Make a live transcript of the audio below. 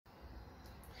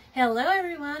Hello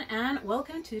everyone and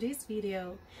welcome to this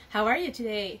video. How are you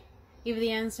today? If the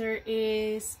answer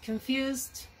is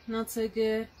confused, not so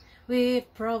good, with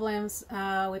problems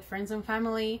with friends and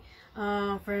family,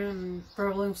 from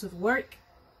problems with work,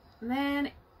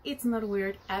 then it's not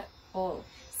weird at all,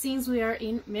 since we are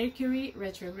in Mercury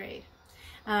retrograde.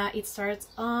 It starts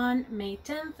on May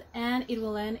 10th and it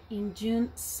will end in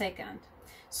June 2nd.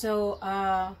 So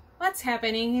what's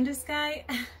happening in the sky?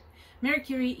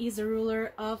 Mercury is the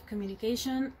ruler of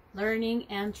communication, learning,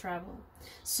 and travel.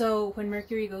 So when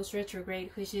Mercury goes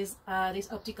retrograde, which is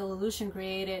this optical illusion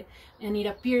created, and it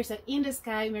appears that in the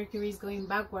sky Mercury is going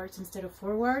backwards instead of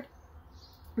forward,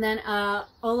 then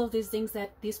all of these things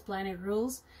that this planet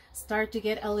rules start to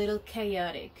get a little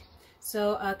chaotic.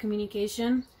 So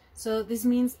communication, so this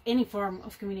means any form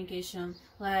of communication,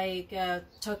 like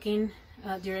talking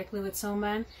directly with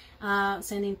someone,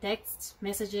 sending texts,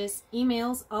 messages,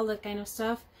 emails, all that kind of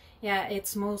stuff. Yeah,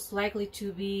 it's most likely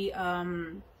to be a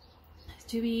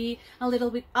little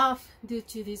bit off due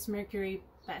to this Mercury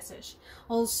passage.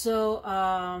 Also,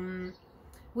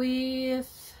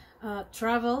 with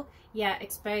travel, yeah,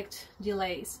 expect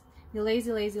delays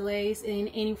in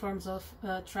any forms of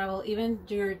travel. Even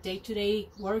your day-to-day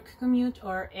work commute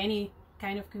or any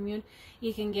kind of commute,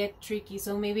 it can get tricky.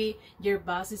 So maybe your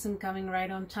boss isn't coming right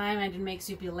on time and it makes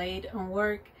you be late on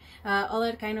work. All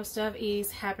that kind of stuff is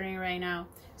happening right now.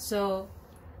 So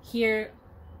here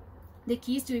the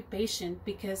key is to be patient,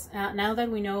 because now that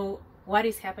we know what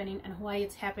is happening and why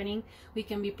it's happening, we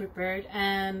can be prepared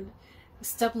and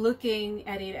stop looking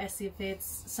at it as if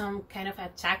it's some kind of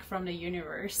attack from the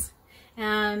universe.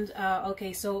 And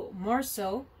okay, so more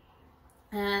so,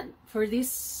 for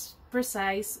this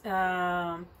precise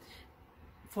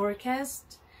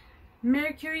forecast,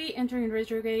 Mercury entering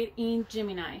retrograde in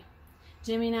Gemini.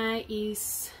 Gemini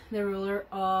is the ruler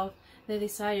of the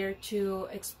desire to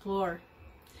explore,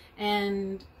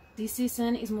 and this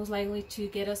season is most likely to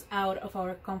get us out of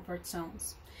our comfort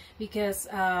zones, because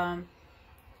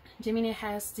Gemini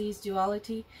has this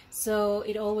duality, so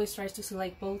it always tries to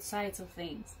select both sides of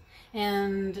things.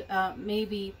 And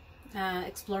maybe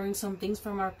exploring some things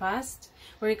from our past,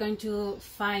 we're going to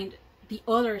find the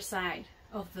other side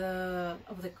of the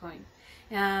coin,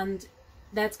 and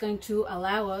that's going to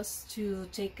allow us to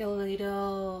take a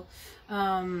little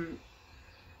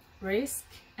risk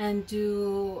and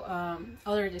do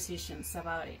other decisions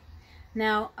about it.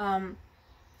 Now,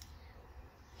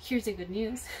 here's the good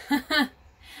news.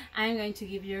 I'm going to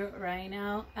give you right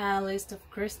now a list of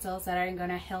crystals that are going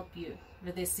to help you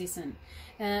with this season.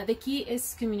 The key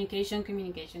is communication,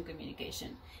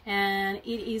 and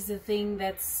it is the thing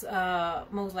that's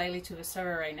most likely to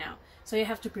discover right now. So you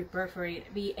have to prepare for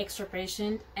it, be extra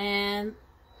patient and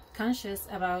conscious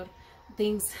about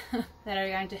things that are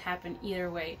going to happen either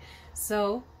way.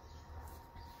 So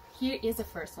here is the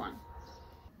first one.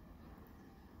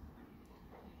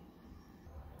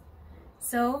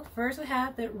 So first we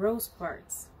have the rose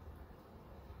quartz.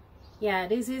 Yeah,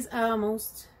 this is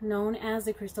most known as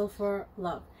the crystal for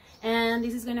love, and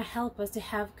this is going to help us to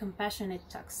have compassionate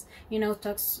talks, you know,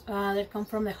 talks that come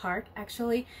from the heart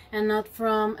actually, and not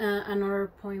from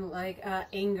another point like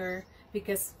anger,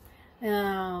 because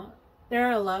there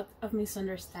are a lot of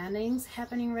misunderstandings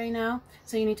happening right now.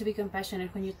 So you need to be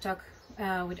compassionate when you talk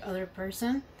with other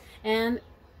person, and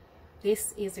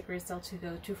this is the crystal to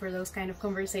go to for those kind of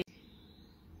conversations.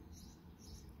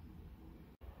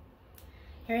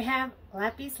 Here I have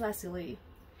lapis lazuli.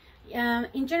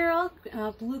 In general,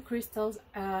 blue crystals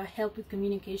help with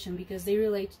communication because they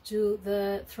relate to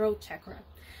the throat chakra.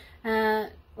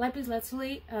 Lapis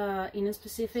lazuli, in a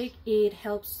specific, it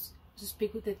helps to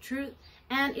speak with the truth,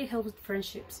 and it helps with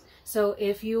friendships. So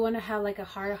if you want to have like a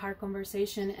heart-to-heart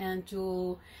conversation and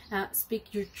to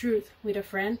speak your truth with a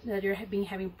friend that you're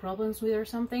having problems with or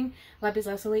something, lapis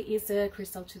lazuli is the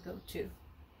crystal to go to.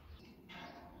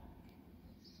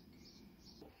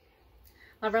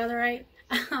 Labradorite,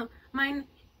 mine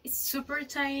is super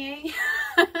tiny,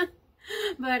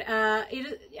 but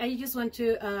I just want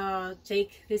to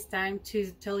take this time to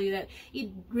tell you that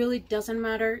it really doesn't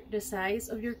matter the size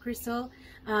of your crystal,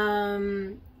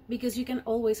 because you can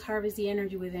always harvest the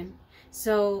energy within.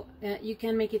 So you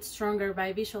can make it stronger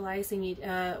by visualizing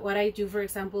it. What I do, for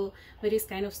example, with these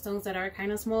kind of stones that are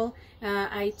kind of small,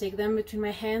 I take them between my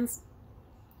hands,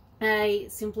 I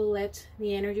simply let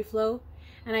the energy flow,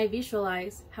 and I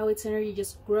visualize how its energy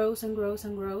just grows and grows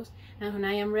and grows, and when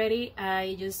I am ready,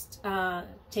 I just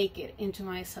take it into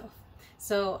myself.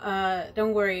 So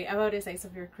don't worry about the size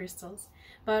of your crystals.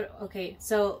 But okay,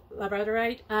 so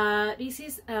labradorite, this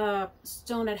is a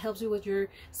stone that helps you with your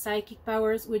psychic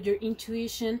powers, with your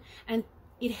intuition, and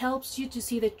it helps you to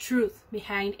see the truth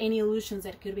behind any illusions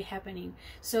that could be happening.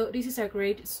 So this is a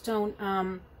great stone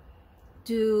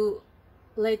to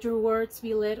let your words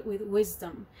be led with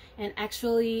wisdom, and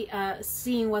actually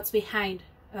seeing what's behind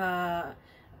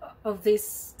of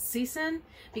this season,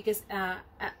 because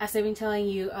as I've been telling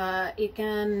you, it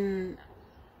can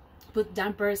put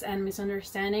dampers and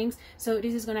misunderstandings. So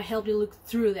this is going to help you look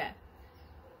through that.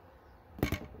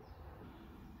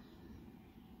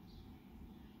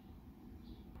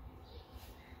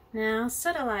 Now,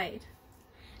 satellite.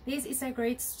 This is a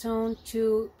great stone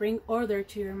to bring order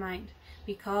to your mind.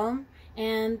 Be calm,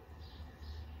 and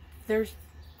there's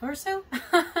torso.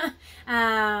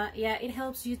 Yeah, it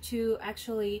helps you to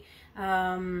actually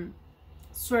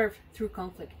swerve through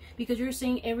conflict, because you're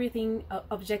seeing everything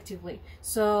objectively.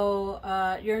 So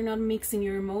you're not mixing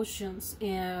your emotions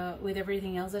with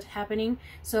everything else that's happening.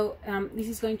 So this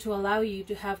is going to allow you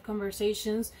to have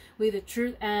conversations with the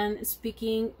truth and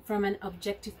speaking from an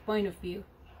objective point of view.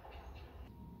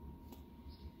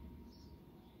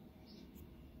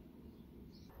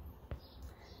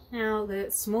 Now, the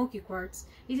smoky quartz.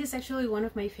 This is actually one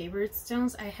of my favorite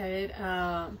stones. I have it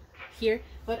here,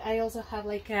 but I also have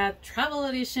like a travel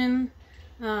edition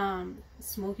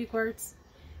smoky quartz,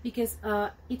 because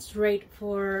it's great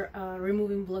for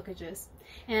removing blockages.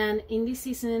 And in this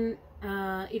season,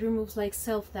 it removes like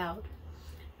self-doubt.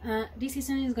 This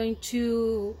season is going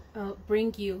to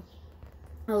bring you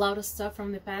a lot of stuff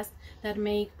from the past that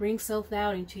may bring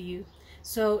self-doubt into you.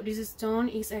 So this stone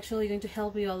is actually going to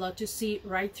help you a lot to see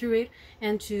right through it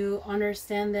and to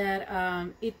understand that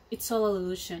it's all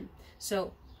illusion.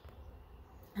 So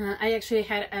I actually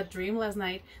had a dream last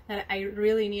night that I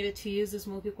really needed to use the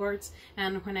smoky quartz,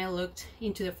 and when I looked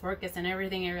into the forecast and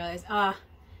everything, I realized,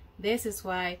 this is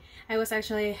why I was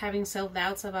actually having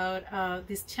self-doubts about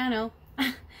this channel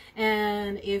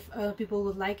and if people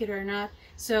would like it or not.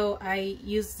 So I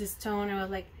used this stone. I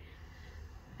was like,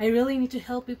 I really need to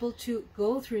help people to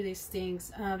go through these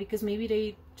things, because maybe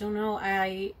they don't know.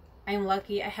 I'm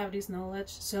lucky I have this knowledge,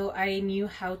 so I knew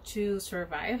how to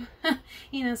survive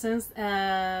in a sense,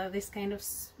 this kind of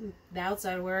doubts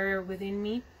that were within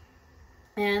me,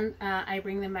 and I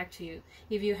bring them back to you.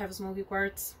 If you have smoky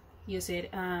quartz, use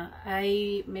it.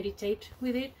 I meditate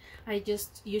with it. I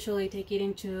just usually take it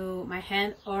into my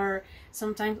hand, or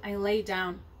sometimes I lay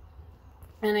down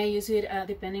and I use it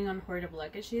depending on where the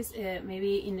blockage is,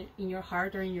 maybe in your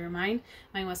heart or in your mind.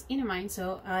 Mine was in the mind,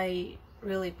 so I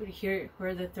really put here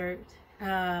where the third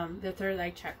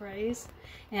eye chakra is,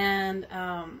 and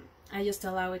I just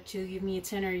allow it to give me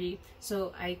its energy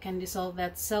so I can dissolve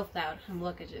that self-doubt and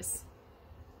blockages.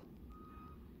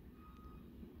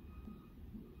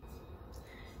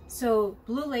 So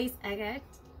blue lace agate,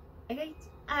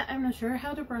 I'm not sure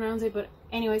how to pronounce it, but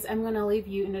anyways, I'm gonna leave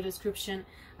you in the description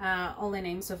all the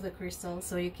names of the crystals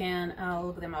so you can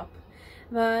look them up.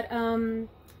 But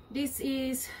this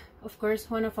is, of course,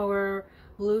 one of our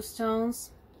blue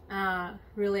stones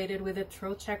related with the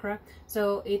throat chakra.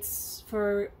 So it's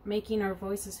for making our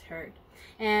voices heard.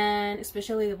 And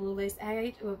especially the blue lace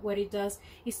agate, what it does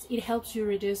is it helps you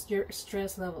reduce your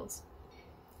stress levels,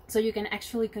 so you can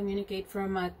actually communicate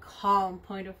from a calm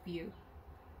point of view.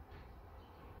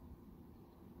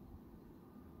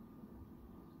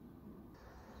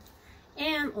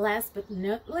 And last but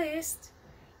not least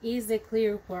is the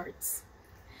clear quartz.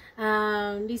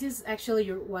 This is actually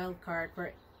your wild card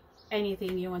for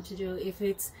anything you want to do. If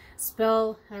it's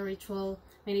spell, a ritual,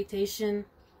 meditation,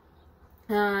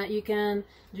 you can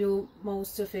do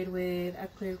most of it with a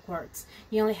clear quartz.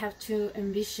 You only have to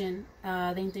envision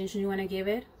the intention you want to give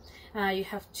it. You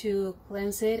have to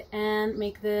cleanse it and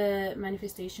make the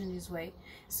manifestation this way.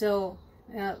 So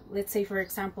let's say, for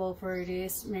example, for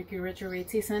this Mercury retrograde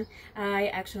season, I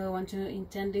actually want to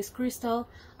intend this crystal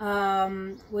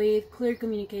with clear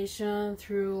communication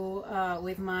through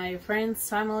with my friends,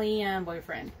 family, and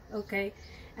boyfriend. Okay,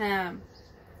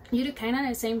 you do kind of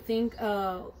the same thing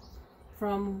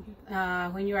from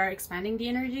when you are expanding the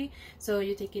energy. So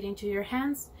you take it into your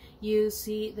hands, you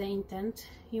see the intent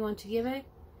you want to give it,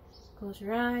 close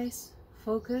your eyes,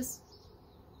 focus,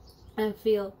 and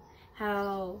feel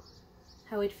how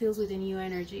it feels with the new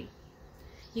energy.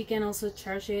 You can also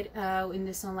charge it in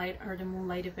the sunlight or the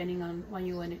moonlight, depending on what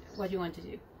you want to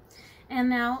do. And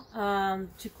now,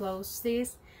 to close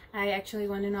this, I actually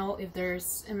want to know if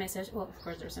there's a message. Well, of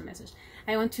course there's a message.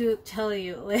 I want to tell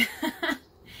you,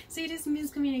 see, this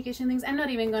miscommunication things, I'm not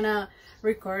even gonna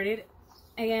record it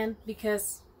again,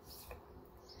 because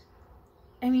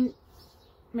I mean,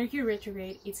 Mercury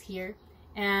retrograde is here,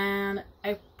 and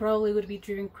I probably would be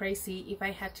driven crazy if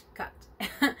I had to cut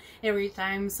every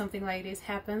time something like this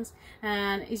happens.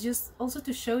 And it's just also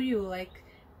to show you, like,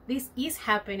 this is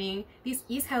happening, this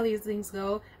is how these things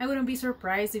go. I wouldn't be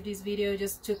surprised if this video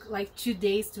just took like 2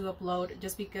 days to upload,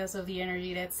 just because of the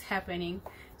energy that's happening.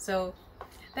 So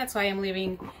that's why I'm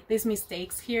leaving these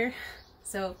mistakes here,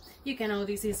 so you can know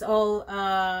this is all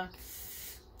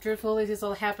truthful, this is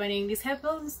all happening, this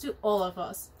happens to all of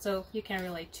us, so you can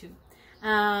relate too.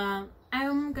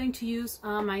 I'm going to use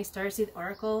my StarSeed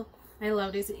oracle. I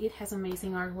love this, it has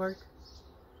amazing artwork.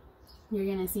 You're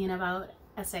gonna see in about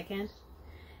a second.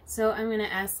 So I'm gonna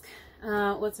ask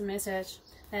what's the message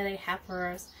that they have for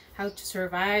us, how to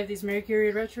survive this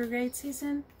Mercury retrograde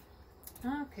season.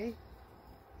 Okay.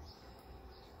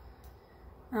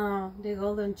 Oh, the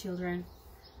golden children.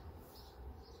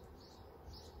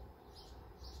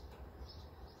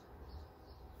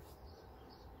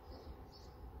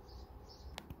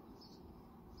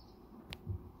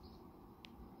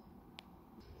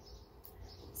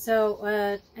 So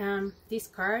what this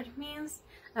card means,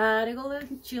 the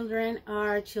golden children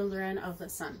are children of the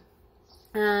sun.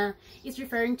 It's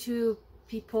referring to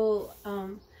people,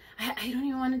 I don't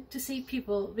even want to say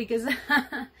people, because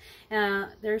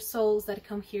they're souls that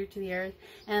come here to the earth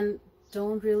and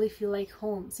don't really feel like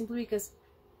home, simply because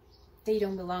they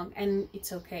don't belong, and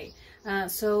it's okay.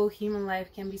 So human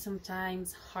life can be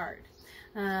sometimes hard,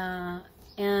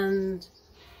 and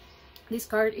this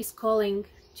card is calling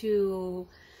to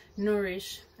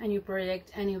nourish a new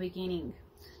project, a new beginning.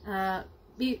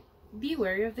 Be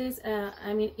wary of this.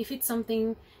 I mean, if it's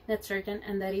something that's certain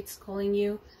and that it's calling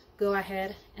you, go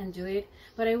ahead and do it,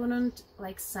 but I wouldn't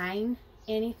like sign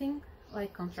anything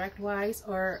like contract wise,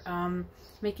 or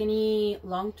make any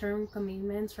long-term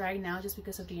commitments right now, just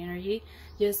because of the energy.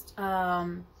 Just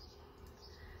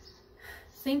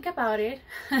think about it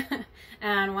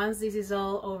and once this is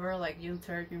all over, like June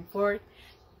 3rd, June 4th,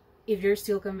 if you're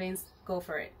still convinced, go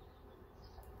for it.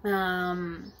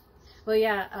 But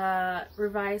yeah,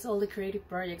 revise all the creative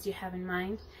projects you have in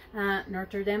mind,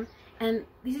 nurture them, and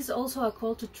this is also a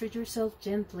call to treat yourself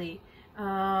gently,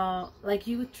 like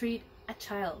you would treat a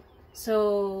child.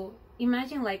 So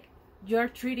imagine like you're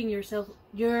treating yourself,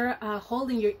 you're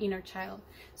holding your inner child.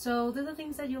 So do the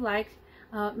things that you like,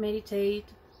 meditate,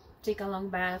 take a long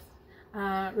bath,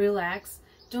 relax.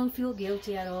 Don't feel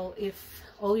guilty at all if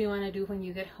all you want to do when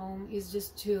you get home is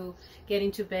just to get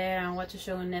into bed and watch a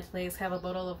show on Netflix, have a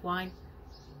bottle of wine.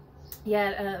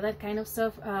 Yeah, that kind of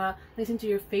stuff. Listen to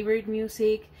your favorite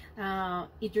music,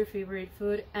 eat your favorite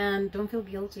food, and don't feel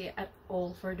guilty at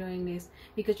all for doing this,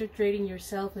 because you're treating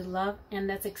yourself with love, and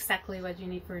that's exactly what you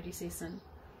need for this season.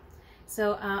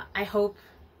 So I hope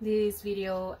this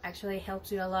video actually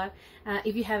helps you a lot.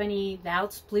 If you have any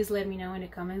doubts, please let me know in the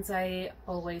comments. I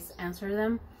always answer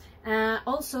them.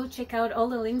 Also check out all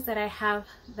the links that I have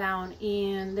down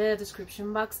in the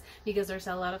description box, because there's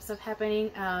a lot of stuff happening.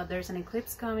 There's an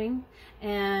eclipse coming,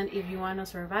 and if you want to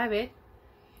survive it,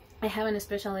 I have a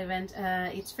special event.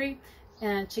 It's free,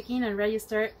 and check in and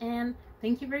register, and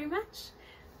thank you very much.